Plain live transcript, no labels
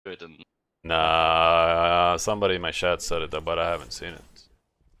good and... Nah, somebody in my chat said it, but I haven't seen it.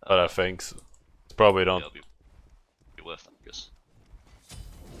 But I think so. It's probably don't. Yeah, it'll be worth it, I guess.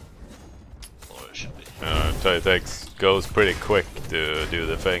 Or it should be. It goes pretty quick to do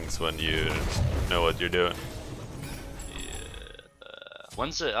the things when you know what you're doing. Yeah.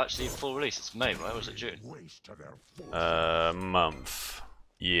 When's it actually full release? It's May, right? Or is it June? Month.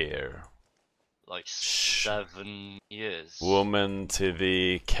 Year. Like 7 years. Woman,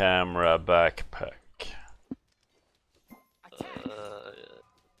 TV, camera, backpack.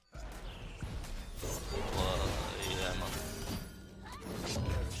 Yeah, man.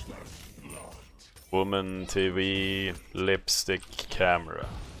 Woman, TV, lipstick, camera.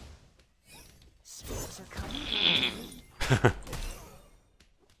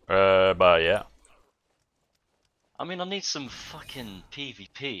 But yeah. I mean, I need some fucking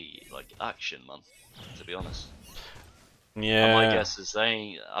PvP, like, action, man, to be honest. Yeah. And my guess is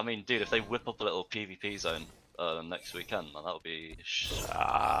I mean, dude, if they whip up a little PvP zone next weekend, man, that would be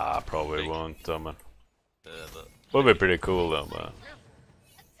probably big. won't, though, man. Yeah, but... Would be pretty cool, though, man.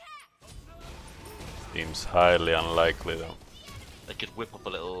 Seems highly unlikely, though. They could whip up a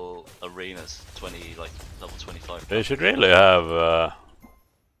little arenas, level 25. They should really have,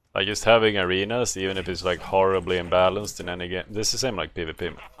 like, just having arenas, even if it's, like, horribly imbalanced in any game. This is the same like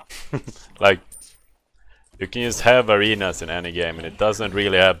PvP, man. Like, you can just have arenas in any game, and it doesn't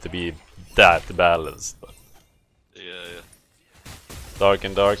really have to be that balanced. But Yeah. Dark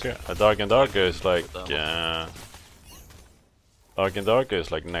and Darker? Dark and Darker is like... Dark and Darker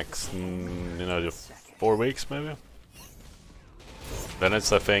is like next, 4 weeks maybe? Then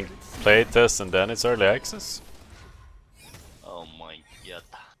it's, I think, playtest and then it's early access. Oh my god.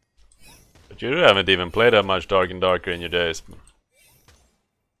 But you haven't even played that much Dark and Darker in your days.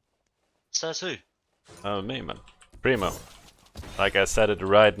 Says who? Oh, me, man. Primo. Like I said it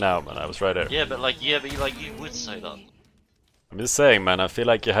right now, man. I was right there. Yeah, but you would say that. I'm just saying, man. I feel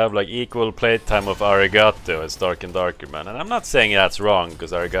like you have like equal playtime of Arigato as Dark and Darker, man. And I'm not saying that's wrong,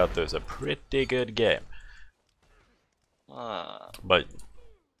 because Arigato is a pretty good game. But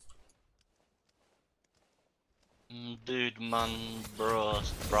dude, man, bro,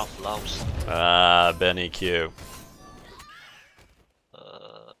 louse. Benny Q.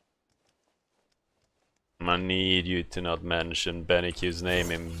 I need you to not mention Benny Q's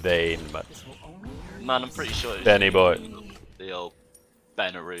name in vain, but Man, I'm pretty sure it's Benny boy. The old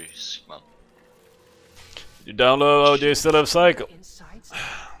Benaroos, man. You download, do you still have Cycle?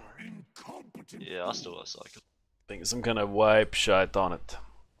 Yeah, I still have Cycle. I think some kind of wipe shite on it.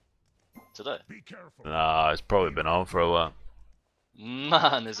 Today? Nah, it's probably been on for a while.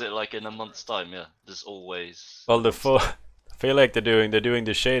 Man, is it like in a month's time? Yeah, there's always... Well, I feel like they're doing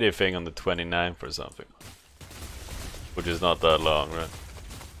the shady thing on the 29th or something. Which is not that long, right?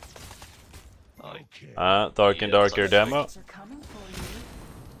 Dark and Darker demo.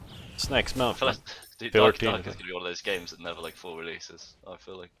 It's next month. Dude, Dark is gonna be one of those games that never like full releases. I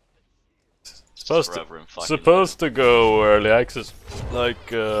feel like supposed to go early access,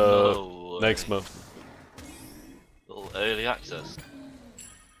 like next month. Little early access.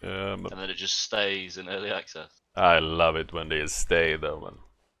 Yeah, and then it just stays in early access. I love it when they stay though, man.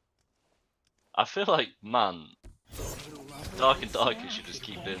 I feel like, man, Dark and Darker should just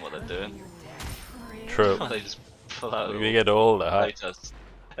keep doing what they're doing. True. They just pull out. We get all the hype.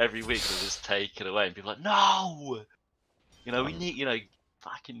 Every week they just take it away, and people are like, no. You know, we need,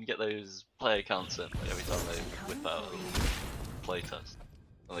 fucking get those player counts in every time they whip out a playtest.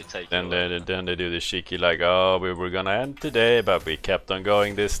 And they take then they do the cheeky like, oh, we were gonna end today, but we kept on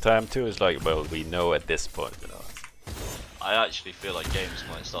going this time too. It's like, well, we know at this point, I actually feel like games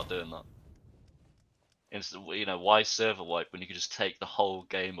might start doing that. Why server wipe when you could just take the whole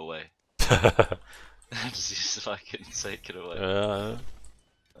game away? just fucking take it away.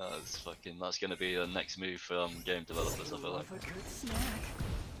 That's gonna be the next move for game developers, I feel like.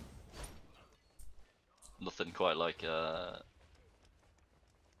 Nothing quite like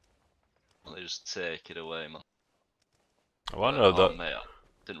they just take it away, man. I wonder that mate, I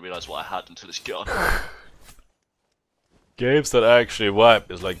didn't realise what I had until it's gone. games that actually wipe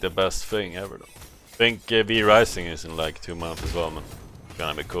is like the best thing ever though. I think V Rising is in like 2 months as well, man. It's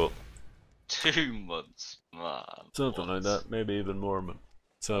gonna be cool. 2 months? Man. Something like that, maybe even more, man.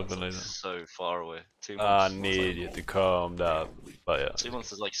 Something like that. So far away. 2 months. I need you to calm down. But yeah. 2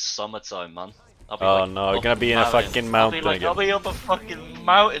 months is like summertime, man. Oh no, you're gonna be in a fucking mountain again. I'll be up a fucking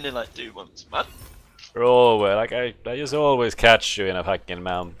mountain in like 2 months, man. Always, like I just always catch you in a fucking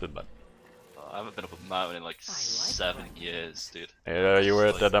mountain, but I haven't been up a mountain in like 7 years, dude. Yeah, you were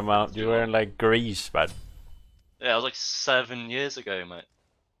at that amount. You were in like Greece, but yeah, it was like 7 years ago, mate.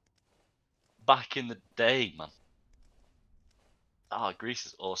 back in the day, man. Ah, Greece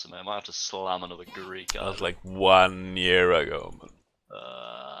is awesome, man. I might have to slam another Greek That out. was like 1 year ago, man.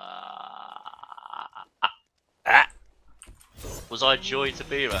 Was I joy to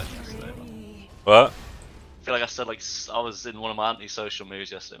be around yesterday, man? What? I feel like I said like I was in one of my anti-social moods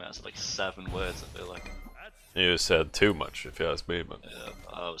yesterday, man. I said like 7 words. I feel like. You said too much, if you ask me, man. Yeah,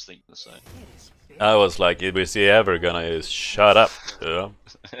 I was thinking the same. I was like, is he ever gonna shut up? You know?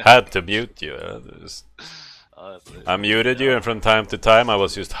 Had to mute you. I muted you, and from time to time I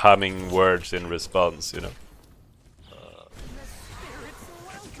was just humming words in response, you know.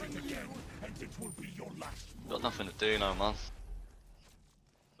 Got nothing to do now, man.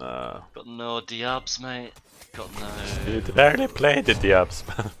 Got no diabs, mate. Got no. You barely played the diabs.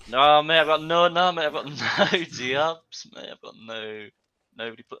 No, mate. I've got no. No, mate. I've got no diabs, mate. I've got no.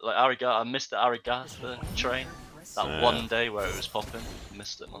 Nobody put like Arigat. I missed the Arigata train. That one day where it was popping.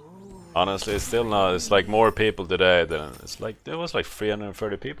 Missed it, man. Honestly, it's still not. It's like more people today than it's like there was like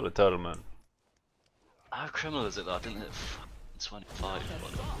 330 people in total, man. How criminal is it that I didn't hit 25?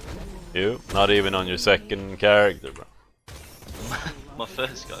 You? Not even on your second character, bro. My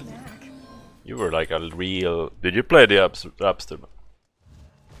first guy. You were like a real. Did you play the Rapster, man?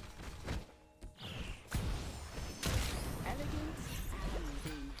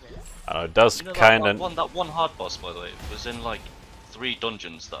 I know, it does You know, kind of. that one hard boss, by the way, was in like 3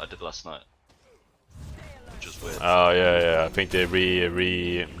 dungeons that I did last night. Which is weird. Oh yeah. I think they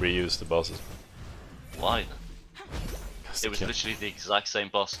reused the bosses. Why? It was literally the exact same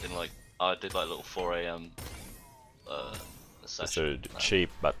boss in like I did like little 4 AM session. It's cheap,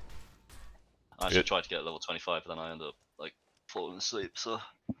 but I actually tried to get level 25, but then I ended up like falling asleep. So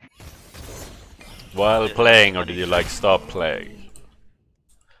while playing, or did you like stop playing?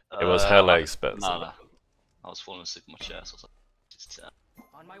 It was hella expensive. Nah. I was falling asleep in my chair, so I was like, just,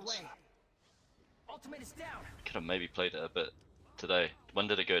 on my way. Ultimate is down. could have maybe played it a bit today. When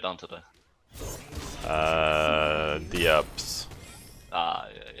did it go down today? The ups. Ah,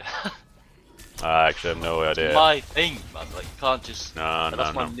 yeah. I actually have no idea. My thing, man. Like, you can't just. No.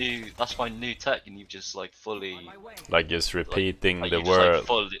 That's my new tech, and you've just like fully. Like just repeating like the you word.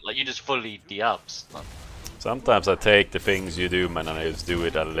 Just, like you just fully diabs, man. Sometimes I take the things you do, man, and I just do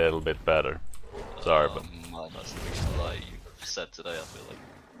it a little bit better. Sorry, but. Man, that's the biggest lie you've said today. I feel like.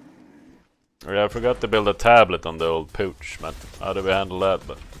 Oh, yeah, I forgot to build a tablet on the old puch, man. How do we handle that?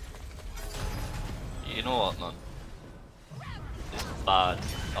 But you know what, man? It's a bad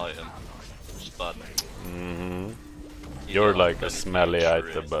item. It's bad. You're like a smelly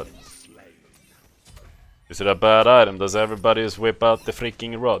item, but is it a bad item? Does everybody just whip out the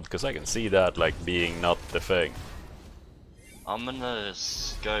freaking rod? Because I can see that like being not the thing. I'm gonna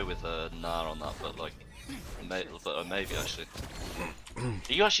go with a nah on that, but like, maybe actually.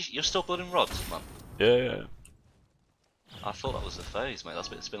 You're still building rods, man? Yeah. I thought that was the phase, mate.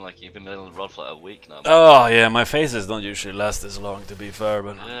 It's been like you've been building rod for like a week now. Man. Oh yeah, my phases don't usually last this long, to be fair,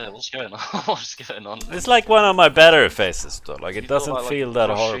 but yeah, what's going on? What's going on? it's like one of my better phases, though. Like it doesn't about, feel like, that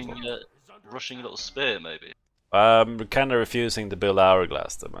horrible. Rushing a little spear, maybe. I'm kind of refusing to build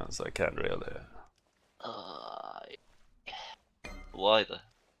hourglass, though, man. So I can't really. Why though?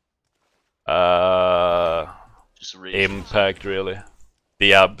 Just Impact, really.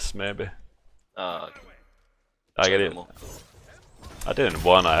 The abs, maybe. I get it. I didn't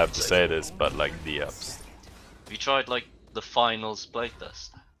want. I have to say this, but like the abs. Have you tried like the finals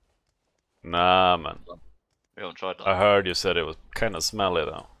playtest? Nah, man. We haven't tried that. I heard you said it was kind of smelly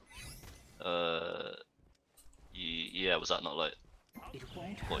though. Yeah, was that not like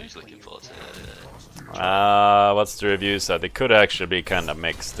what he's looking for? What's the review said? It could actually be kind of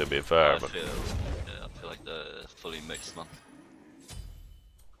mixed, to be fair. I feel like they're fully mixed, man.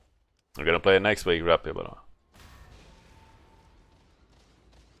 We're gonna play it next week, Rappy, but I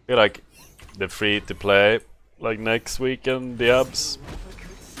feel like the free to play, like next weekend, the abs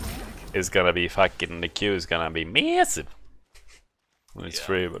is gonna be fucking. The queue is gonna be massive when it's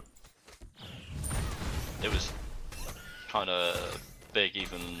free, but it was kind of big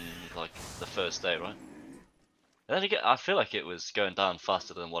even like the first day, right? And then again, I feel like it was going down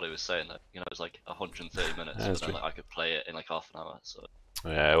faster than what it was saying. Though. You know, it was like 130 minutes, yeah, but then like, I could play it in like half an hour. So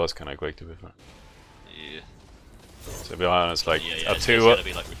yeah, it was kind of quick, to be fair. yeah. To be honest, like it's gonna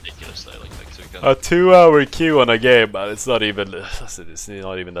be like ridiculous though, like next weekend. A 2-hour queue on a game, man. It's not even. It's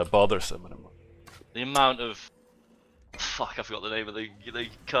not even that bothersome anymore. The amount of fuck, I forgot the name of the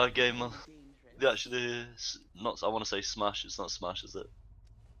card game, man. Actually, not. I want to say Smash. It's not Smash, is it?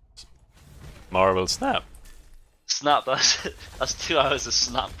 Marvel Snap. Snap. That's 2 hours of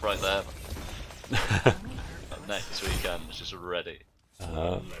Snap right there. Man. Next weekend, it's just ready.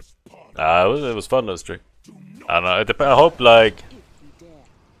 It was fun, those trick. I don't know. I hope like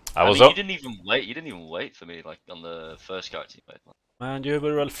I was mean, up. you didn't even wait. You didn't even wait for me, like on the first character you made. Man, you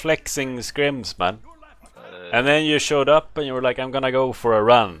were flexing scrims, man. Man. And then you showed up and you were like, I'm gonna go for a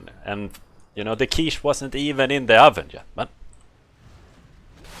run. And, you know, the quiche wasn't even in the oven yet, man.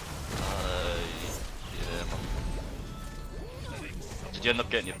 Yeah, man. Did you end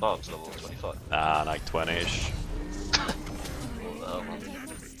up getting your barbs level 25? Nah, like 20-ish. What the hell, man?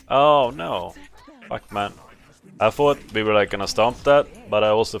 Oh, no. Fuck, man. I thought we were like gonna stomp that, but I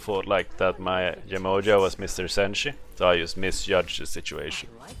also thought like that my Yemoja was Mr. Senshi. So I just misjudged the situation.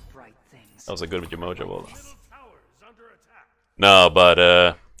 That was a good Yemoja wall. No,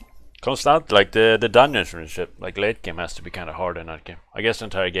 but constant like the dungeons and shit, like late game has to be kind of hard in that game. I guess the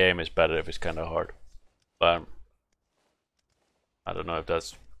entire game is better if it's kind of hard, but I don't know if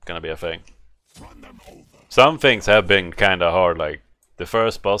that's gonna be a thing. Some things have been kind of hard, like the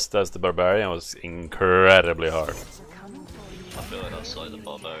first boss as the barbarian was incredibly hard. I feel like that's like the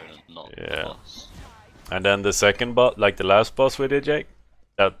barbarian, not the boss. And then the second boss, like the last boss we did, Jake,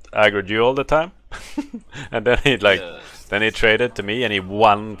 that aggroed you all the time. And then he like, then he traded to me and he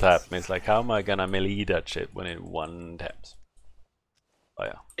one tapped me. It's like, how am I gonna melee that shit when it one taps? Oh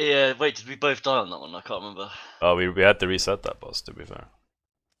yeah. Yeah, wait, did we both die on that one? I can't remember. Oh, we had to reset that boss, to be fair.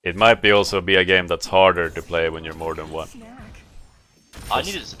 It might be also be a game that's harder to play when you're more than one. I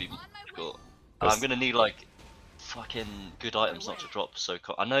need it to be more difficult. I'm gonna need like fucking good items not to drop so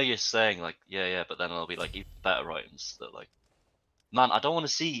I know you're saying like yeah, but then there'll be like even better items that like, man, I don't want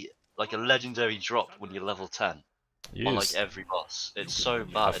to see like a legendary drop when you're level 10 on like every boss. It's so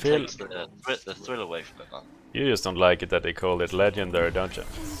bad. It takes the thrill away from it, man. You just don't like it that they call it legendary, don't you?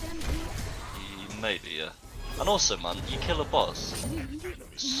 Maybe, yeah. And also, man, you kill a boss,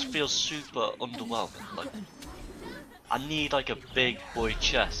 it feels super underwhelming. Like, I need like a big boy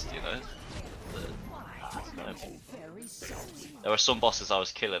chest, you know? There were some bosses I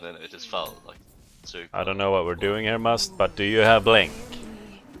was killing and it just felt like super. I don't know what we're doing here, Must, but do you have Blink?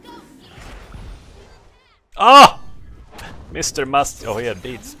 Oh! Mr. Must. Oh, he had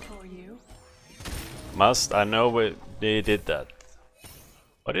beats. Must, I know they did that.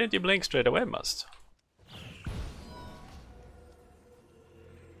 Why didn't you blink straight away, Must?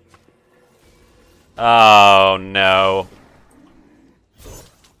 Oh no.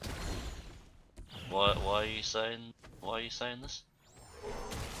 Why are you saying this?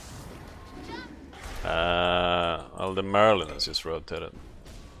 Well, the Merlin has just rotated.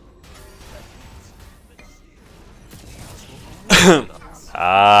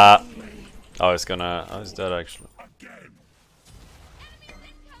 Oh, it's gonna. Oh, it's dead actually.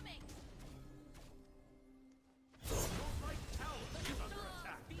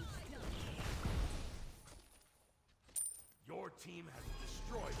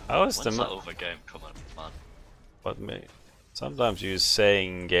 How is When's that over game coming, man? What me? Sometimes you're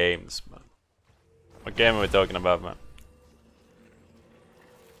saying games, man. What game are we talking about, man?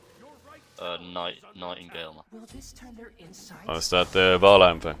 Nightingale, man. Oh, is that the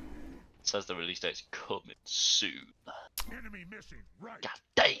Valheim thing? It says the release date's coming soon. Enemy missing, right. God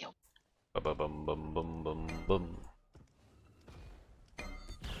damn! Bum bum bum bum bum bum.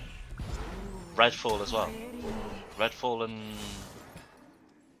 Redfall as well. Redfall and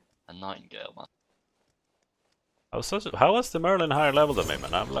Nightingale, man. How was the Merlin higher level than me,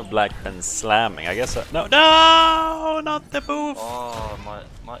 man? I'm like black and slamming. I guess. No, not the booth. Oh,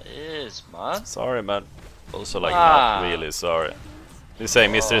 my ears, man. Sorry, man. Also, like, not really sorry. You're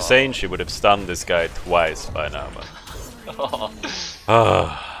saying Mr. Sane, she would have stunned this guy twice by now, man.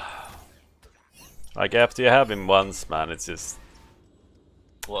 Like, after you have him once, man, it's just...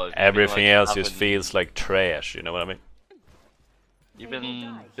 What, everything else just feels like trash, you know what I mean? You've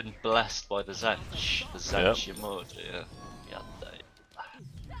been blessed by the Zench. The Zench Yemoja, yeah. God damn.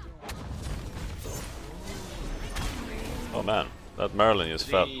 Oh man, that Merlin just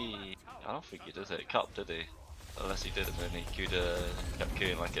fell. I don't think he did hit Cup, did he? Unless he did, and then he could kept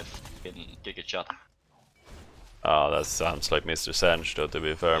queuing like a fucking Giga Chad. Oh, that sounds like Mr. Sench, though, to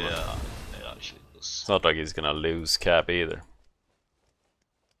be fair, man. Yeah, it actually does. It's not like he's gonna lose Cap either.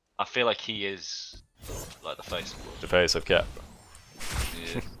 I feel like he is like the face of The face of Cap.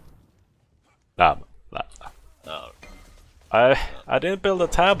 Yeah. Nah. Oh. I didn't build a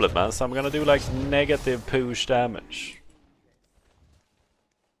tablet, man, so I'm gonna do like negative push damage.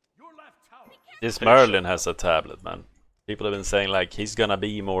 This Merlin has a tablet, man. People have been saying like he's gonna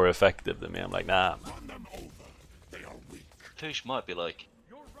be more effective than me. I'm like, nah, man. Push might be like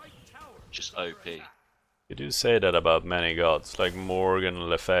just OP. You do say that about many gods, like Morgan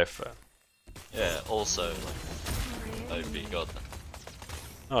Le Fay. Yeah, also like OP god.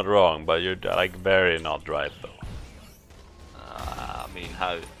 Not wrong, but you're like very not right though. I mean,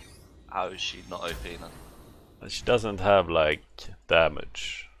 how is she not OP then? She doesn't have like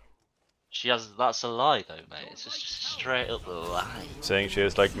damage. She has. That's a lie, though, mate. It's just straight up a lie. Saying she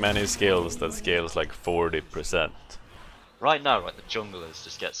has like many skills that scales like 40%. Right now, right, the junglers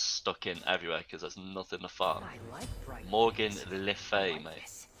just get stuck in everywhere because there's nothing to farm. I like bright Morgan lights. Le Fay,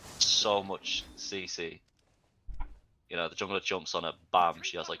 mate. So much CC. You know, the jungler jumps on her, bam,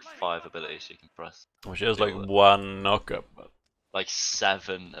 she has like 5 abilities she can press. Well, she has Deal like with it. one knockup. Like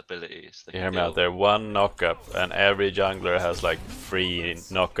 7 abilities. They You can hear me deal out there? One knockup, and every jungler has like 3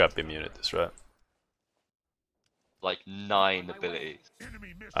 knockup immunities, right? like 9 abilities.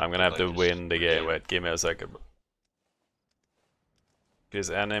 Enemy missing. I'm gonna have to Like, win the game. yeah. Wait, give me a second. This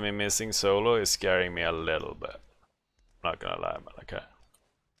enemy missing solo is scaring me a little bit. Not gonna lie, man. Okay.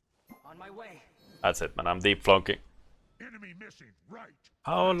 On my way. That's it, man. I'm deep flunking. Enemy missing. Right.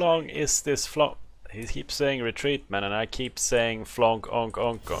 How long is this flonk? He keeps saying retreat, man, and I keep saying flonk, onk,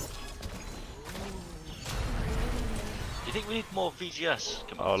 onk, onk. Do you think we need more VGS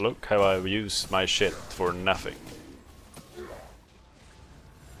commands? Oh, look how I use my shit for nothing.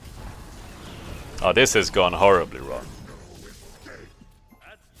 Oh, this has gone horribly wrong.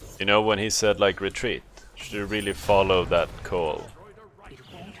 You know when he said like retreat? Should you really follow that call? It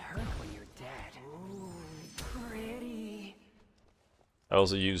won't hurt when you're dead. Ooh, pretty. I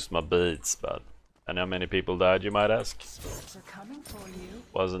also used my beats, but and how many people died, you might ask? Spirits are coming for you.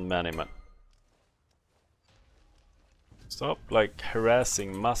 Wasn't many, man. Stop like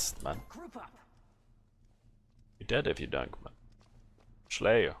harassing Must, man. Group up. You're dead if you dunk, man.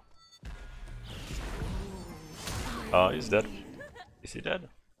 Slayer. Oh, he's dead. Is he dead?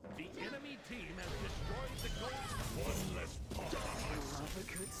 The enemy team has destroyed the goal. One less part. Love a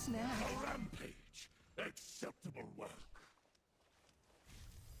good snack. Rampage. Acceptable work.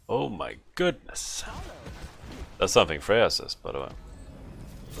 Oh my goodness. That's something Freya says, by the way.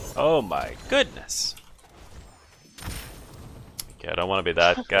 Oh my goodness. Okay, I don't want to be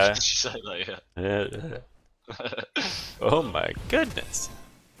that guy. Did you say that, yeah? Oh my goodness.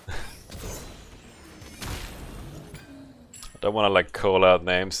 I don't want to like call out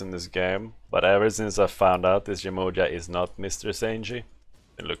names in this game, but ever since I found out this Yamoja is not Mr. Sanji,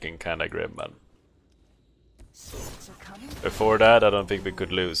 been looking kinda grim, man. Spirits are coming Before that, I don't think we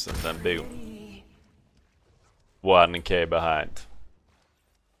could lose, and then boom. me. 1k behind.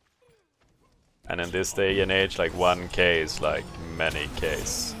 And in this day and age, like 1k is like many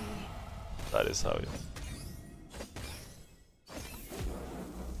k's. That is how you...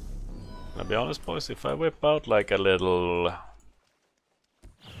 I'll be honest, boys, if I whip out like a little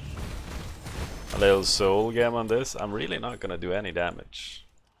soul game on this, I'm really not gonna do any damage.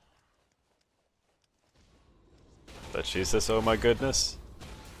 But she says, oh my goodness.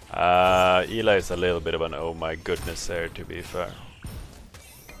 Eli is a little bit of an oh my goodness there, to be fair.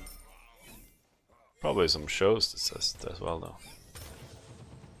 Probably some shows that says it as well, though.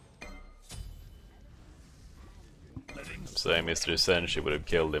 I'm saying Mr. Senshi would have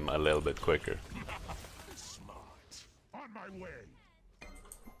killed him a little bit quicker. Smart. On my way.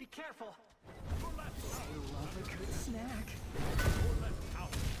 Be careful. Love a good snack.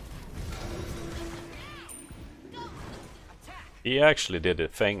 He actually did a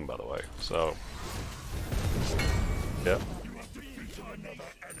thing, by the way, so... Yeah.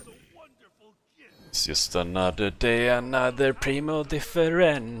 It's just another day, another primo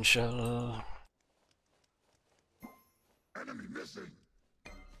differential. Enemy missing.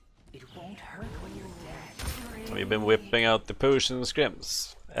 It won't hurt when you're dead. We've been whipping out the potion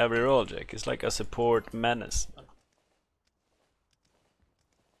scrims. Every roll, Jake. It's like a support menace.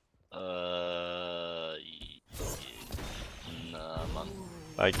 Nah, man.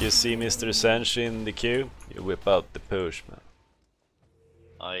 Like you see Mr. Senshi in the queue, you whip out the push, man.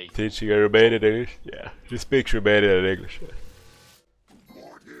 I Teaching her Romanian English? Yeah, she speaks Romanian and English.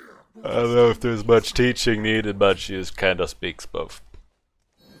 I don't know if there's much teaching needed, but she just kinda speaks both.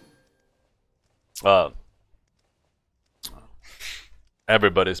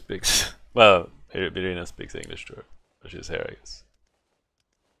 Everybody speaks. Well, Irina speaks English to her, but she's here, I guess.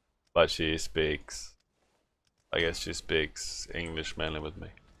 But she speaks. I guess she speaks English mainly with me.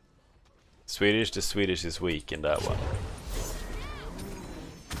 Swedish, the Swedish is weak in that one.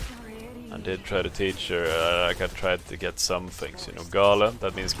 I did try to teach her, like I tried to get some things, you know, gala,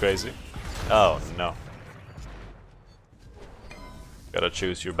 that means crazy. Oh no. Gotta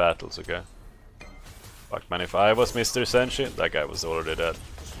choose your battles, okay? Fuck man, if I was Mr. Senshi, that guy was already dead.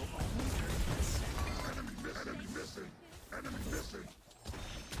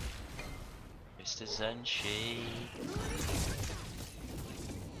 Mr. Zenshi.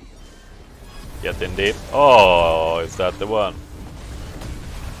 Get in deep. Oh, is that the one?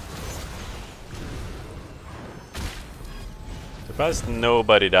 Surprised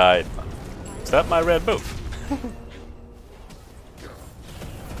nobody died. Is that my red buff?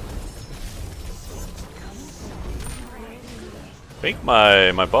 I think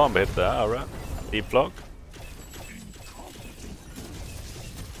my bomb hit the aura. Deep block.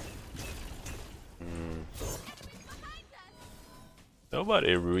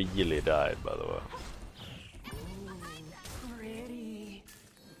 Nobody really died, by the way. Pretty.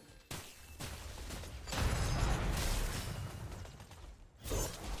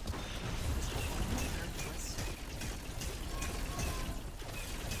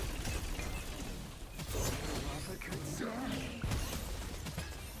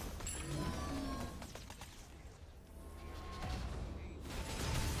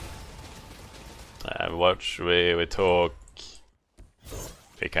 We talk.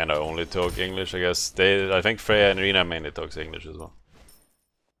 We kind of only talk English, I guess. I think Freya and Rina mainly talks English as well.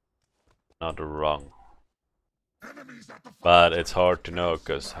 Not wrong. But it's hard to know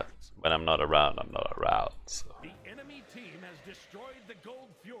because when I'm not around, I'm not around. So. The enemy team has destroyed the Gold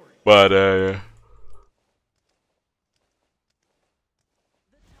Fury. But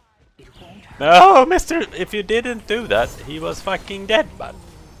no, Mister, if you didn't do that, he was fucking dead, man.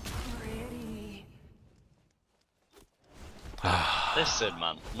 Listen,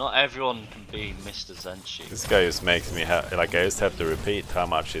 man, not everyone can be Mr. Zenshi. This guy just makes me like I just have to repeat how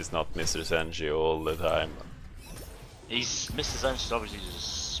much he's not Mr. Zenji all the time. He's Mr. Zenshi obviously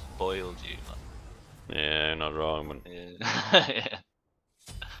just spoiled you, man. Yeah, you're not wrong, man. Yeah.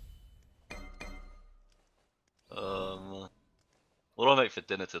 What do I make for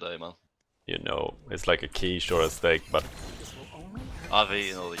dinner today, man? You know, it's like a quiche or a steak, but I've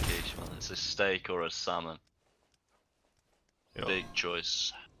eaten all the quiche, man. It's a steak or a salmon. you know, Big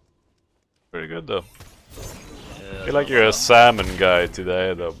choice. pretty good though. Yeah, I feel like you're a salmon guy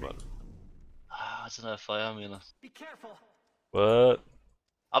today, though, man. I don't know if I am, you know. Be careful. What?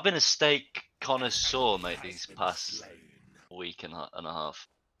 I've been a steak connoisseur, mate, these past week and a half.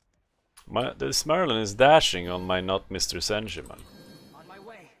 This Merlin is dashing on my not Mr. Senji, man. On my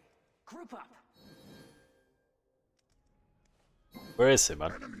way. Group up. Where is he,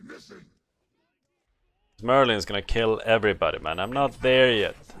 man? Merlin's gonna kill everybody, man. I'm not there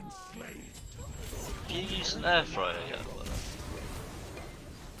yet. Have you used an air fryer yet?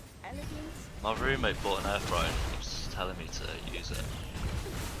 My roommate bought an air fryer and he was telling me to use it.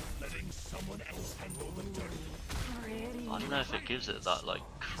 Letting someone else handle the dirt. I don't know if it gives it that, like,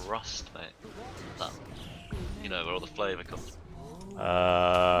 crust, mate. That, you know, where all the flavour comes.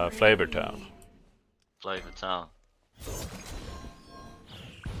 Flavor Town. Flavour Town.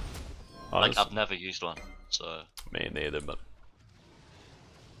 Honest, Like, I've never used one, so... me neither, but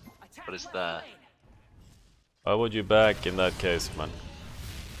But it's there. why would you back in that case, man?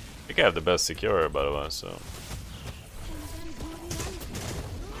 I think I have the best securer, by the way, so...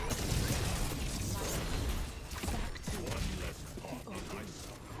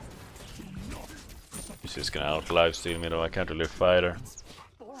 He's just gonna out lifesteal me though, I can't really fight her.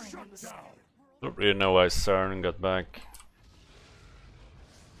 Don't really know why CERN got back.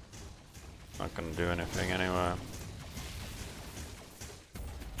 Not gonna do anything anyway.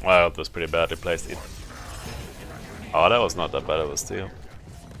 Wow, that was pretty badly placed. Oh, that was not that bad of a steal.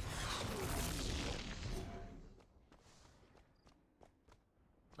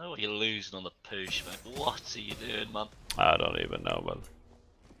 Oh, you're losing on the push, mate. What are you doing, man? I don't even know, but...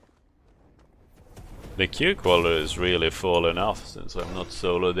 The Q quality is really falling off since I'm not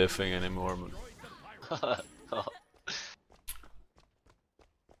solo diffing anymore, man.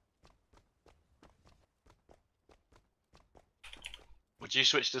 Would you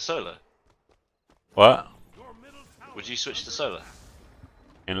switch to solo? What? Would you switch to solo?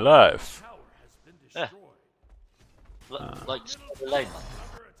 In life? Yeah. Like solo lane,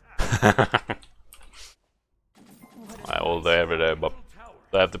 man. All day, every day, but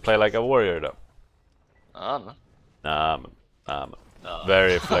I have to play like a warrior though. I don't know. Nah, man. Oh.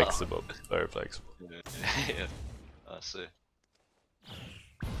 Very flexible, very flexible. Yeah, I see.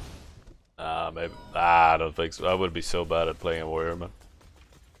 Maybe. I don't think so. I would be so bad at playing a warrior, man.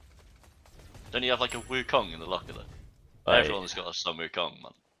 Don't you have like a Wukong in the locker though? Like, Everyone's got some Wukong,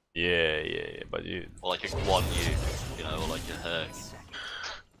 man. yeah, but you... Or like a Guan Yu, you know, or like a Herc.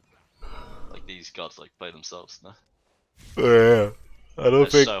 Like these gods like play themselves, no? Yeah, I don't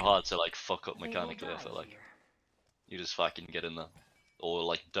It's think... so hard to like fuck up mechanically, I feel like. You just fucking get in there. Or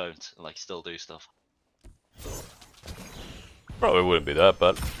like don't, and like still do stuff. Probably wouldn't be that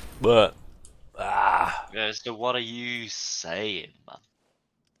bad, but... Yeah, so what are you saying, man?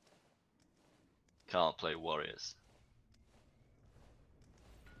 can't play warriors.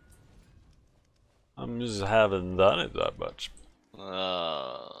 I just haven't done it that much.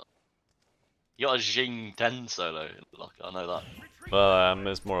 You got a Jing 10 solo in the locker, I know that. Well, I'm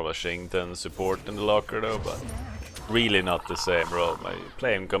just more of a Shington support in the locker though, but really not the same role. I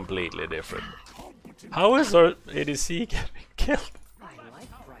play him completely different. How is our ADC getting killed? I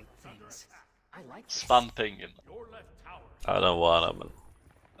like bright things. I like Spam ping him. I don't want him.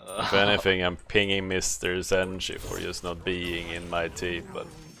 If anything, I'm pinging Mr. Senshi for just not being in my team, but...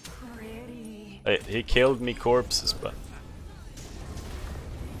 Hey, he killed me corpses, but...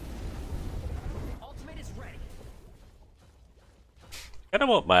 ultimate is ready. Kinda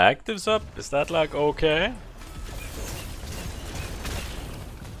want my actives up, is that like okay?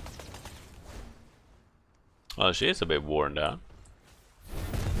 Well, she is a bit worn down.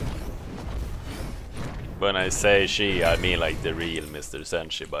 When I say she, I mean like the real Mr.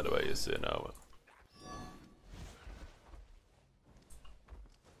 Senshi, by the way, just so you know.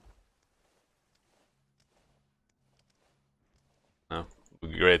 No,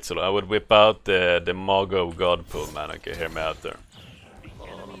 great solo. I would whip out the Mago God Pool, man. Okay, hear me out there.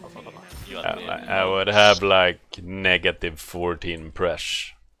 I would have like negative 14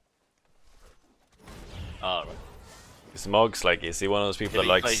 press. Alright. Is Mog's like, is he one of those people that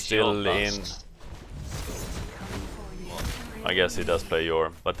like still in? I guess he does play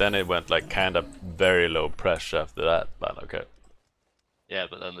Yor, but then it went like kind of very low pressure after that, but okay. Yeah,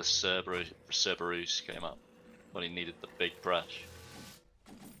 but then the Cerberus came up when he needed the big press.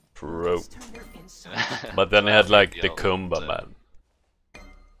 Pro. But then he had like the old, Kumba, man.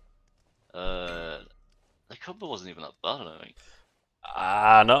 The Kumba wasn't even that bad, I don't think.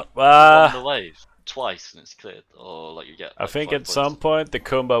 Not On the wave twice and it's cleared, or like you get. I Like think 5 at some point the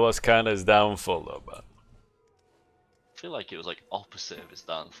Kumba was kind of his downfall though, but I feel like it was like opposite of his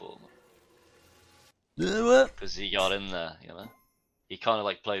downfall. what? Because he got in there, you know. He kind of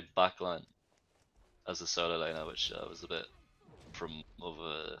like played backline as a solo laner, which was a bit from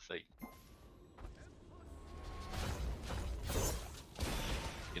other thing.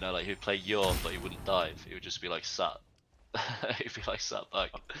 You know, like he'd play Yorn, but he wouldn't dive. He would just be like sat. He'd be like sat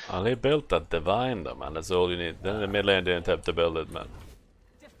back. Well, he built that Divine though, man. That's all you need. Then the mid lane didn't have to build it, man.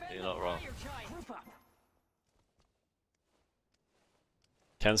 You're not wrong.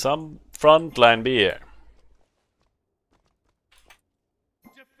 Can some front line be here?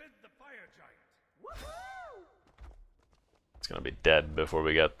 Defend the fire giant. It's gonna be dead before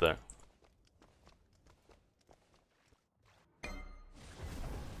we get there.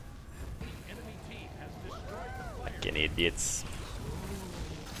 Enemy team has destroyed the fire. Fucking idiots.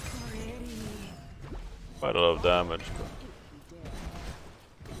 Quite a lot of damage. But...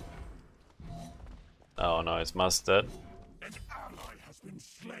 Oh no, it's Mustard. An ally has been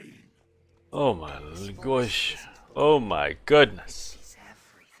slain. Oh my gosh. Oh my goodness. It's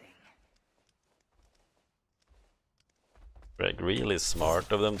everything. Like really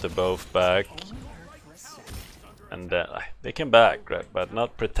smart of them to both back. And they can back, right? But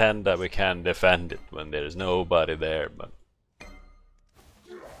not pretend that we can defend it when there's nobody there. But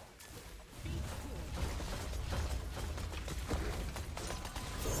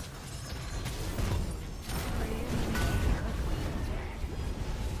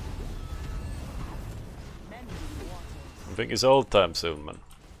I think it's old time soon, man.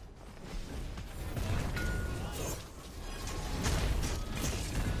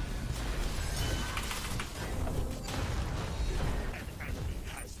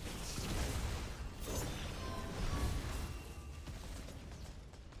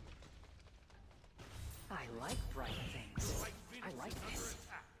 I like bright things. I like this.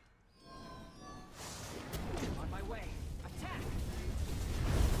 On my way. Attack!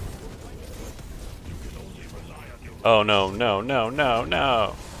 Oh no, no, no, no,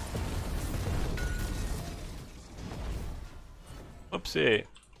 no. Oopsie.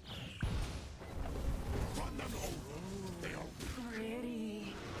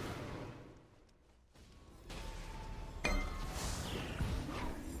 Pretty.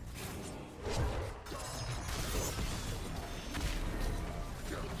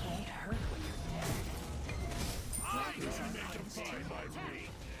 It won't hurt when you're dead.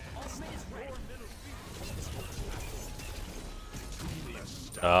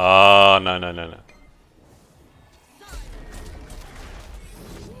 Oh no, no, no, no.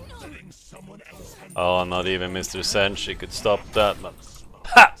 Oh, not even Mr. Senshi could stop that, man.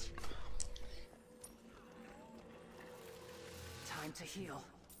 Ha! Time to heal.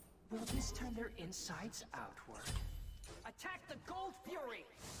 Will this turn their insides outward? Attack the Gold Fury!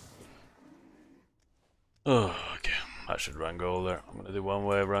 Oh, okay. I should run gold there. I'm gonna do one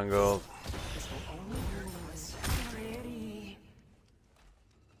way run gold. This will Pretty.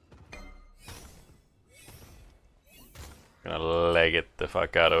 Gonna leg it the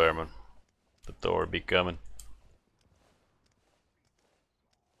fuck out of here, man. The door be coming.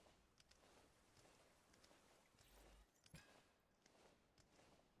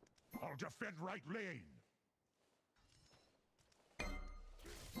 I'll defend right lane.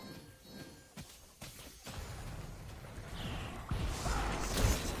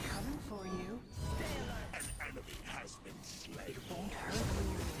 Coming for you. An enemy has been slain. It won't hurt when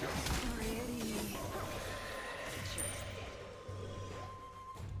you're pretty.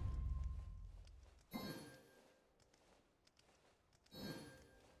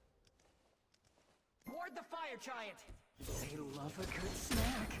 Ward the fire giant. They love a good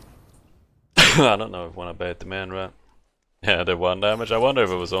snack. I don't know if I wanna bait the man rat. Yeah, the 1 damage. I wonder if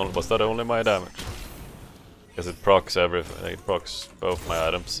it was only, was that only my damage? Because it procs everything, it procs both my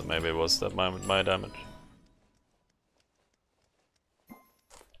items, so maybe it was that my damage.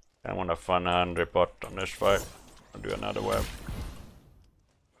 I want a fun 100 pot on this fight. I'll do another web.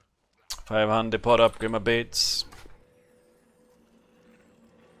 500 pot upgrade my beats.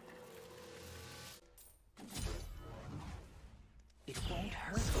 It won't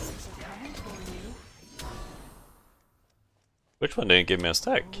hurt when it's coming for you. Which one didn't give me a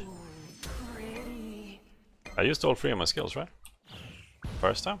stack? Pretty. I used all 3 of my skills, right?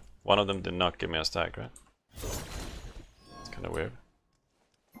 First time? One of them did not give me a stack, right? It's kinda weird.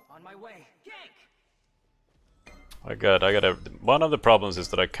 On my way. Gank. I gotta. One of the problems is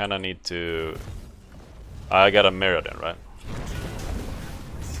that I kinda need to. I gotta mirror then, right?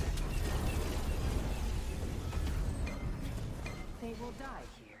 They will die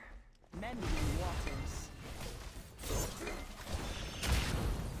here. Mending waters.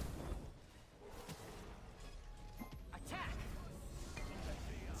 Attack!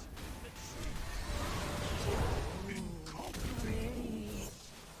 Pretty.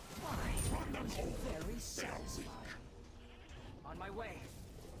 Fine. Very satisfying. On my way.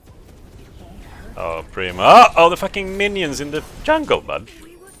 It won't hurt. Oh, Prima. Oh, the fucking minions in the jungle, bud.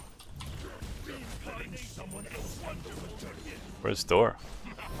 Where's door?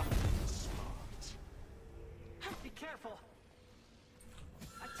 Be careful.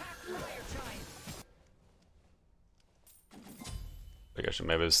 Attack fire giant. I think I should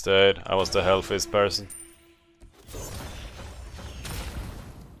maybe have stayed. I was the healthiest person.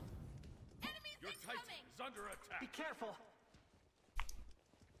 Your Titan is under attack. Be careful.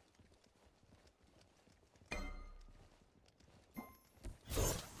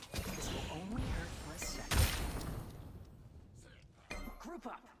 This will only hurt for a second. Group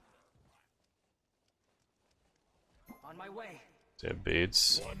up. On my way. The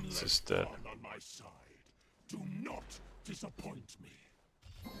beads. One This less is dead. pawn on my side. Do not disappoint me.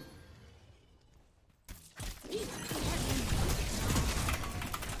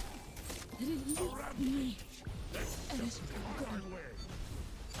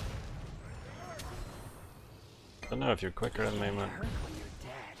 I don't know if you're quicker than me, man. Hurt when you're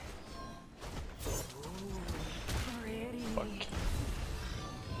dead. Ooh, pretty. Fuck.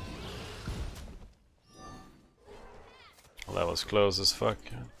 Well, that was close as fuck.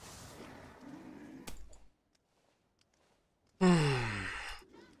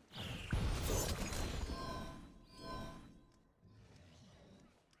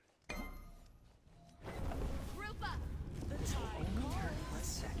 Group up. The time only hurt for a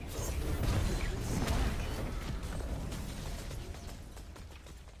second. Good snack.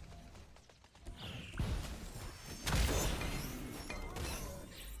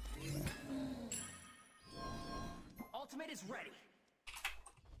 Ultimate is ready.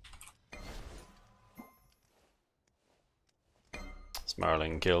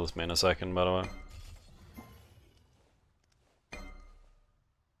 Smarling kills me in a second, by the way.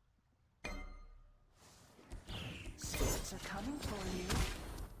 Spirits are coming for you.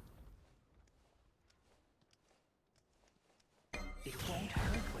 It won't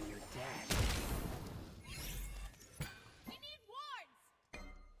hurt when you're dead. We need wards.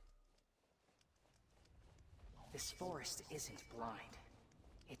 This forest isn't blind.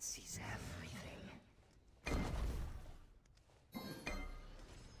 It sees everything.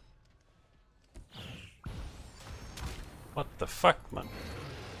 What the fuck, man?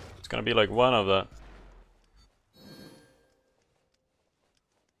 It's gonna be like one of that.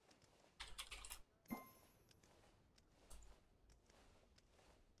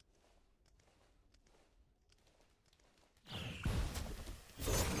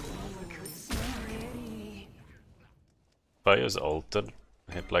 Pretty. If I just ulted,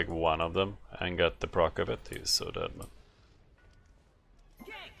 hit like one of them, and got the proc of it, he's so dead, man.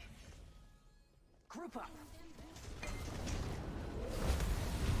 Gank! Group up.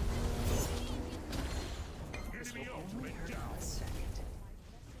 This will only hurt in a second.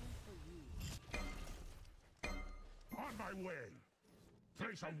 On my way.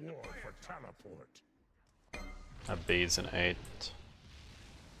 Place a ward for teleport. A beads and 8.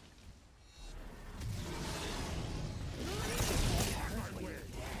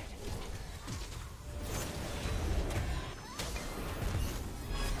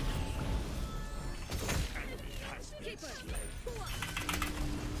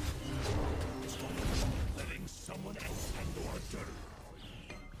 Letting someone else handle our dirty.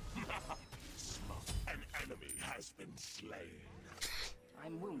 An enemy has been slain.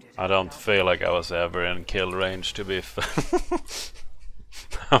 I'm wounded. I don't feel like I was ever in kill range, to be fair.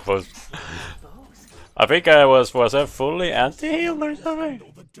 I think I was I fully anti-healed or something?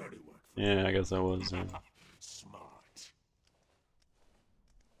 Do the dirty work. Yeah, I guess I was. Yeah. Smart.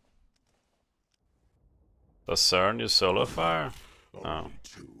 Does CERN use solo fire? No. Only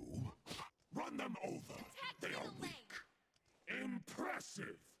 2. Run them over. They are weak.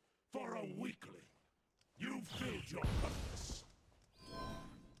 Impressive for a weakling. You've filled your purpose.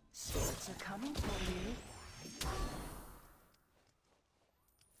 Spirits are coming for you.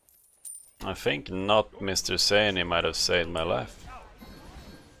 I think not Mr. Sani might have saved my life.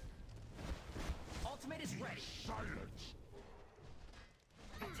 Ultimate is ready. Silence.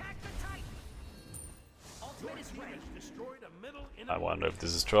 Attack the Titan. Ultimate is ready. Destroyed a middle I wonder if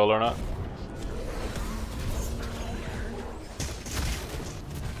this is troll or not.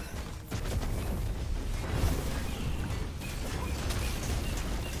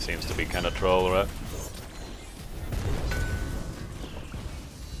 Seems to be kind of troll, right?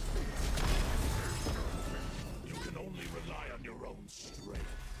 You can only rely on your own strength.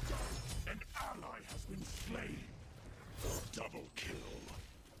 An ally has been slain. Double kill.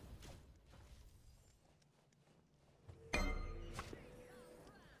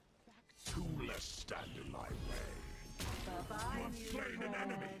 Two less stand in my way. Bye-bye, You have slain an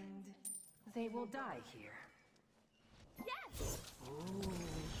enemy. friend. They will die here. Yes! Ooh,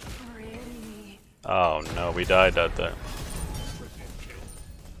 pretty. Oh no, we died that time.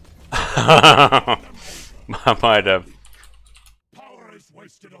 I might have. Power is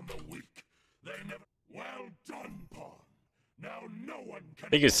wasted on the weak. They never. Well done, Pawn. Now no one can. I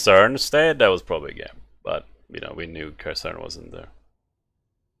think if CERN stayed, that was probably a game. But, you know, we knew CERN wasn't there.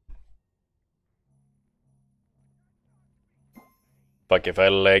 Like if I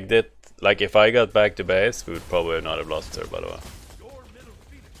legged it, like if I got back to base, we would probably not have lost her, by the way. Your middle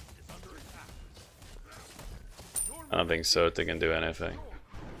phoenix is under attack. I don't think Sota can do anything.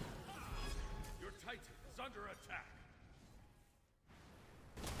 Your Titan is under attack.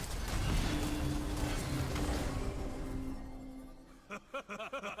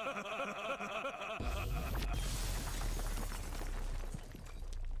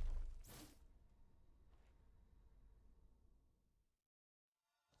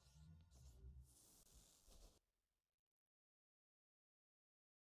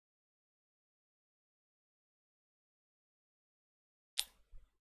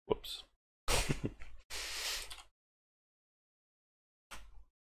 Whoops.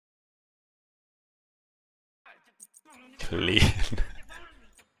 Clean.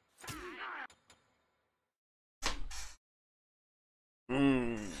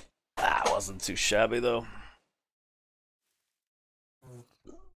 That wasn't too shabby though.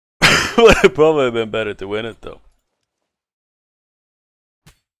 Would have probably been better to win it though.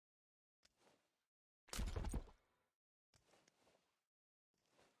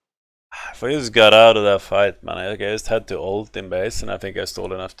 If I just got out of that fight, man, I just had to ult in base and I think I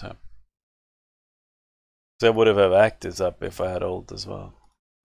stole enough time. So I would have acted up if I had ult as well.